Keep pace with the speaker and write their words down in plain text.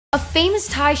A famous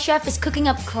Thai chef is cooking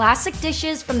up classic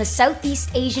dishes from the Southeast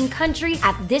Asian country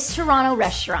at this Toronto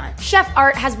restaurant. Chef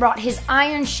Art has brought his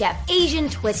Iron Chef Asian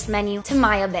twist menu to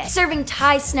Maya Bay. Serving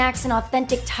Thai snacks and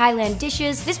authentic Thailand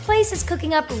dishes, this place is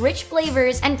cooking up rich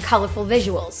flavors and colorful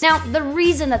visuals. Now, the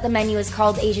reason that the menu is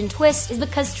called Asian Twist is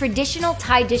because traditional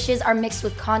Thai dishes are mixed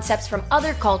with concepts from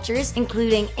other cultures,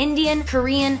 including Indian,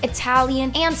 Korean,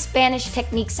 Italian, and Spanish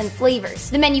techniques and flavors.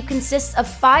 The menu consists of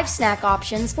 5 snack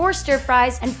options, 4 stir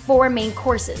fries, and 4 main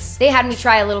courses. They had me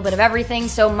try a little bit of everything,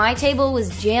 so my table was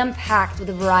jam-packed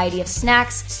with a variety of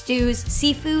snacks, stews,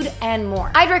 seafood, and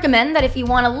more. I'd recommend that if you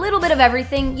want a little bit of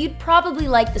everything, you'd probably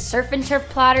like the surf and turf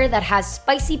platter that has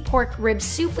spicy pork rib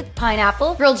soup with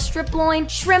pineapple, grilled strip loin,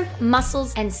 shrimp,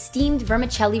 mussels, and steamed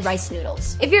vermicelli rice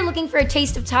noodles. If you're looking for a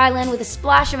taste of Thailand with a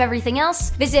splash of everything else,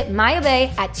 visit Maya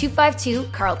Bay at 252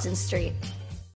 Carlton Street.